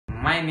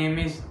My name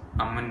is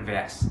Aman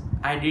Vyas.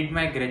 I did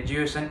my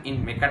graduation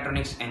in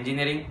mechatronics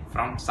engineering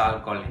from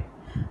Sal College.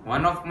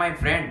 One of my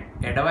friend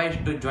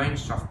advised to join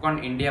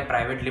Sofcon India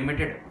Private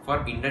Limited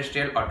for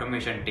industrial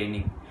automation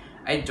training.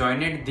 I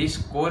joined this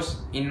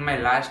course in my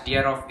last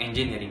year of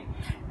engineering.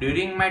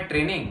 During my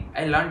training,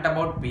 I learnt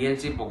about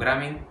PLC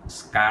programming,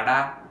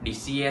 SCADA,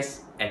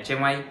 DCS,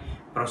 HMI,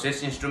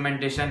 process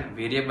instrumentation,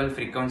 variable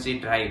frequency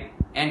drive,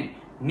 and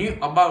knew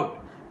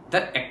about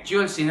the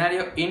actual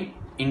scenario in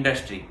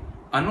industry.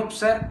 Anup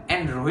sir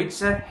and Rohit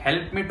sir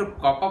helped me to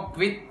cope up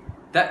with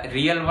the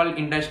real world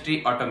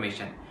industry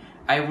automation.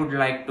 I would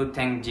like to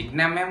thank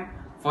Jigna ma'am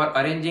for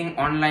arranging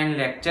online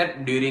lecture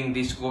during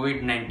this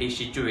COVID-19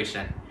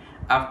 situation.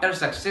 After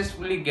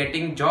successfully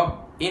getting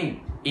job in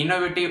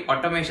innovative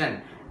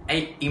automation,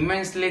 I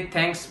immensely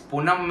thanks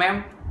Poonam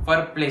ma'am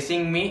for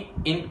placing me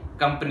in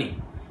company.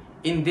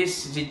 In this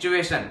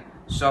situation,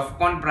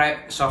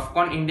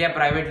 Sofcon India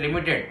Private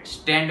Limited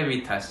stand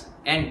with us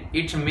and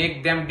it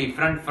make them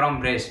different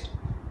from rest.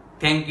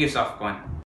 Thank you, Sofcon.